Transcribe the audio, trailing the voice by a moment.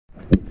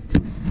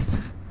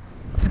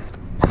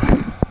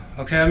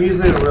Okay, I'm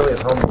usually a really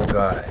humble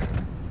guy.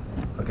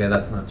 Okay,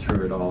 that's not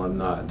true at all, I'm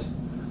not.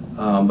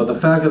 But the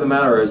fact of the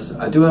matter is,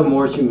 I do have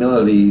more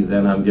humility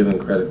than I'm given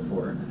credit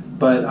for.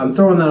 But I'm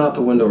throwing that out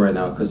the window right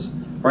now, because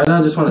right now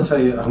I just want to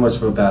tell you how much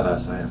of a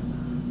badass I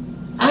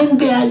am. I'm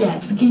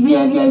badass, because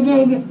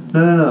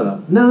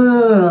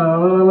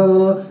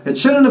No. It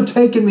shouldn't have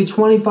taken me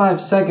 25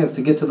 seconds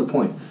to get to the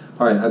point.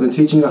 Alright, I've been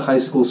teaching a high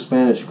school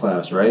Spanish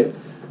class, right?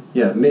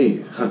 Yeah,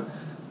 me.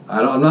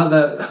 I'm not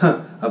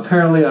that...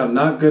 Apparently I'm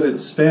not good at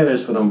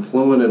Spanish, but I'm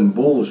fluent in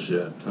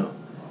bullshit.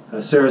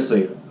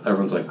 Seriously,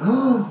 everyone's like,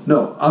 oh,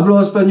 no,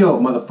 hablo español,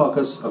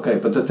 motherfuckers. Okay,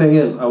 but the thing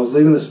is, I was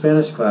leaving the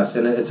Spanish class,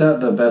 and it's at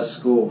the best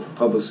school,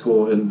 public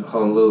school in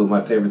Honolulu, my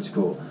favorite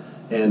school.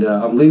 And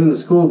I'm leaving the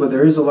school, but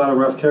there is a lot of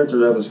rough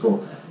characters at the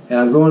school. And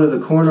I'm going to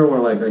the corner where,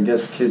 like, I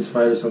guess kids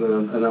fight or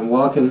something, and I'm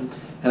walking,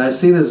 and I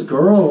see this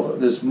girl,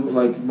 this,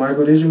 like,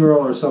 Micronesian girl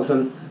or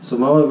something,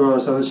 Samoan girl or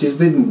something. She's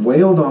been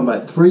wailed on by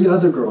 3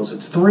 other girls.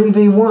 It's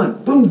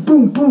 3v1. Boom,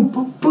 boom, boom,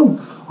 boom, boom.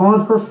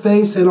 On her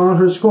face and on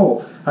her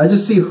skull. I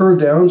just see her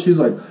down. She's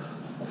like,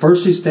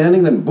 first she's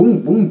standing, then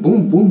boom, boom,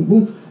 boom, boom,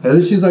 boom. And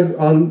then she's like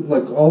on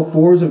like all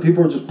fours, and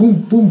people are just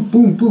boom, boom,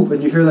 boom, boom.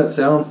 And you hear that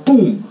sound,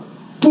 boom,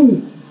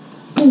 boom,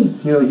 boom.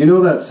 You know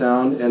that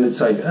sound, and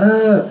it's like,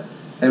 ah.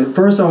 And at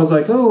first I was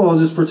like, oh, I'll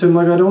just pretend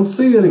like I don't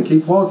see it and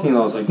keep walking. And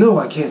I was like, no,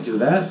 I can't do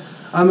that.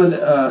 I'm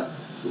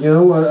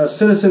a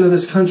citizen of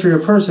this country, a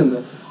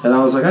person. And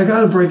I was like, I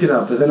gotta break it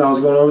up. And then I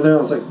was going over there, and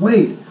I was like,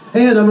 wait,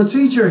 and I'm a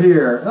teacher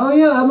here. Oh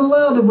yeah, I'm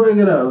allowed to break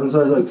it up. And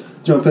so I was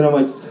like, jump in, I'm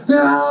like,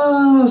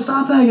 yeah,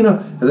 stop that,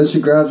 And then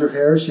she grabs her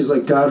hair, she's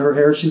like, got her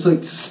hair, she's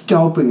like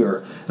scalping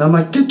her. And I'm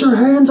like, get your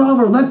hands off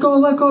her, let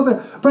go of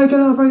it, break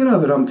it up.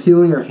 And I'm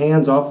peeling her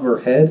hands off of her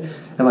head.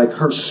 And like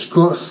her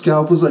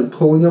scalp was like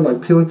pulling them,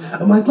 like peeling.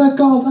 I'm like, let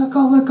go.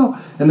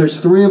 And there's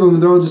 3 of them,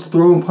 and they're all just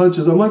throwing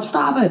punches. I'm like,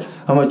 stop it.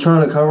 I'm like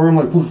trying to cover them,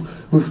 like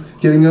woof, woof,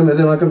 getting them. And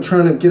then like I'm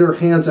trying to get her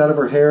hands out of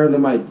her hair, and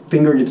then my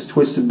finger gets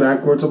twisted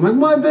backwards. I'm like,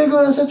 my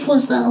finger doesn't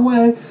twist that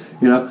way.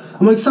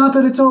 I'm like, stop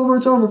it, it's over.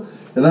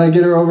 And then I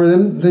get her over,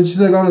 then she's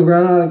like on the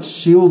ground, and I like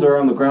shield her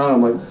on the ground.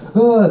 I'm like,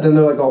 ah. Then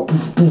they're like all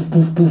poof, poof,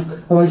 poof, poof.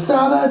 I'm like,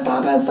 stop it.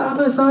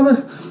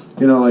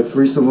 Like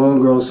 3 Samoan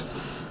girls.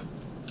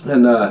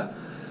 And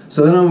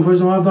so then I'm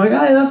pushing them off, like,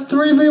 hey, that's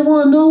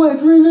 3v1, no way,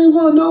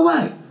 3v1, no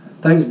way.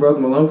 Thanks, Broke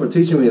Malone, for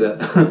teaching me that.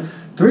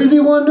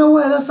 3v1, no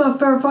way, that's not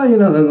fair fight,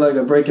 Then, like,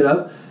 I break it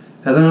up,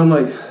 and then I'm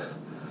like,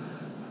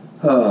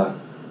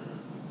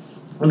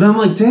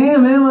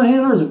 damn, man, my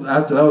hand hurts.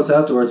 That was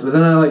afterwards, but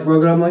then I, like,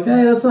 broke it up, I'm like,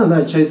 hey, that's not, and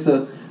I chased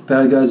the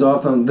bad guys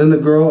off, and then the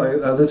girl,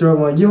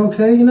 I'm like, you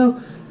okay,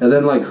 And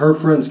then, like, her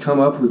friends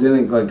come up who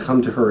didn't, like,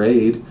 come to her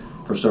aid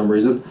for some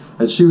reason.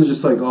 And she was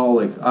just like all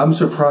like, I'm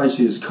surprised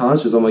she's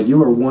conscious. I'm like,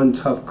 you are one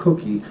tough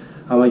cookie.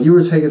 I'm like, you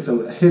were taking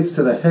some hits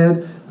to the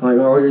head. I'm like,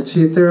 oh, your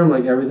teeth there? I'm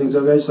like, everything's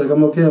okay? She's like,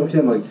 I'm okay. I'm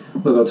like,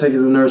 look, I'll take you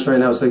to the nurse right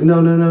now. She's like,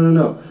 no.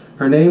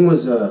 Her name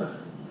was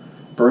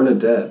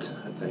Bernadette,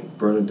 I think.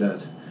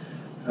 Bernadette.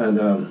 And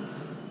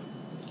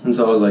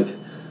so I was like,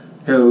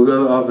 here, we'll go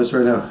to the office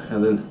right now.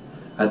 And then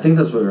I think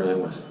that's what her name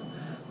was.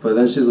 But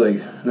then she's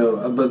like,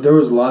 no, but there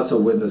was lots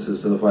of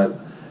witnesses to the fight.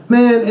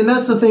 Man, and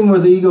that's the thing where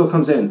the ego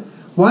comes in.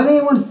 Why didn't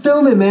anyone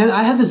film it, man?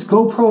 I had this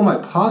GoPro in my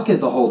pocket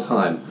the whole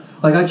time.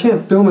 Like, I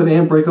can't film it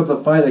and break up the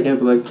fight. I can't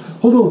be like,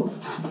 hold on.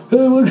 Hey,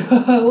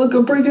 look,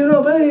 I'm breaking it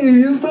up. Hey,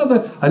 you stop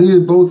that. I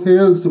needed both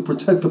hands to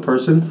protect the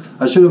person.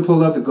 I should have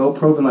pulled out the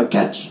GoPro and like,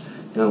 catch.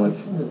 Like,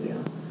 yeah.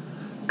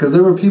 Because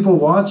there were people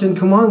watching.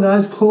 Come on,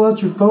 guys, pull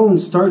out your phone.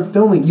 Start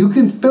filming. You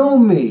can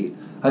film me.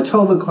 I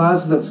tell the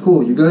classes at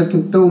school, you guys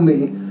can film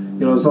me,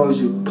 as long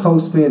as you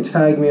post me and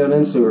tag me on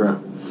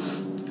Instagram.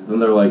 And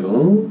they're like,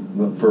 oh,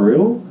 for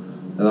real?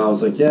 And I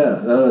was like,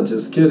 yeah,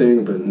 just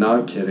kidding, but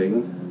not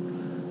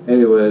kidding.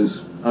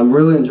 Anyways, I'm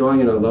really enjoying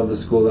it. I love the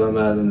school that I'm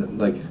at, and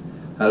like,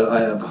 I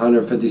have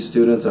 150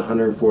 students.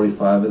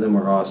 145 of them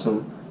are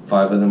awesome.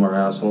 5 of them are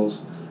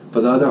assholes,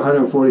 but the other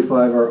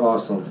 145 are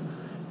awesome.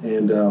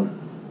 And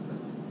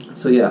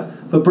so yeah.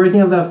 But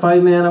breaking up that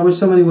fight, man, I wish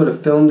somebody would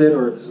have filmed it,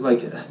 or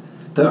like,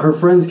 her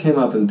friends came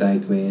up and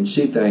thanked me, and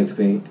she thanked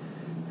me,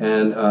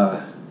 and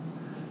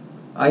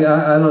I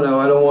don't know.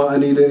 I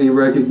need any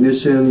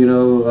recognition,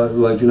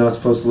 like you're not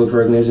supposed to look for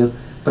recognition.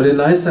 But it's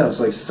nice to have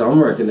like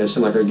some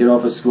recognition. Like I get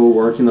off of school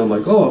working, I'm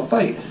like, oh, a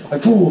fight.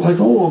 Like, oh,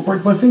 I'll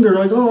break my finger.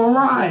 Like, oh, all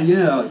right,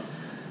 yeah.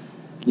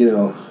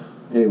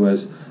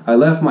 Anyways, I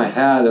left my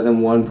hat, and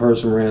then one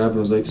person ran up and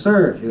was like,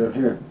 sir,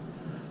 here.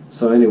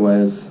 So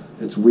anyways,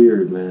 it's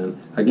weird, man.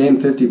 I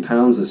gained 50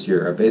 pounds this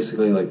year. I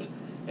basically like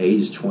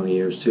aged 20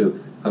 years too.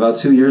 About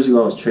 2 years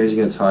ago, I was changing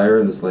a tire,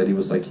 and this lady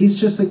was like, he's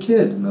just a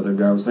kid. Another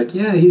guy was like,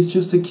 yeah, he's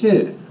just a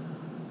kid.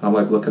 I'm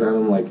like looking at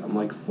him like, I'm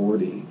like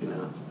 40,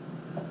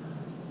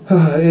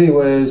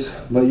 Anyways,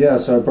 but yeah,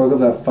 so I broke up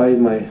that fight,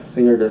 my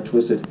finger got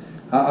twisted.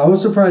 I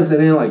was surprised they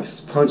didn't like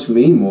punch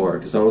me more,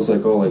 because I was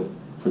like, oh, like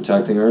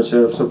protecting her and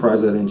shit. I'm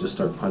surprised they didn't just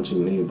start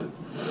punching me. But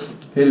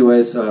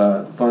anyways,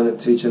 fun at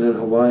teaching in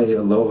Hawaii.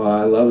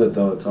 Aloha. I love it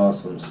though. It's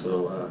awesome.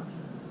 So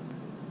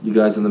you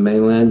guys in the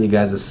mainland, you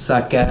guys are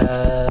suckers.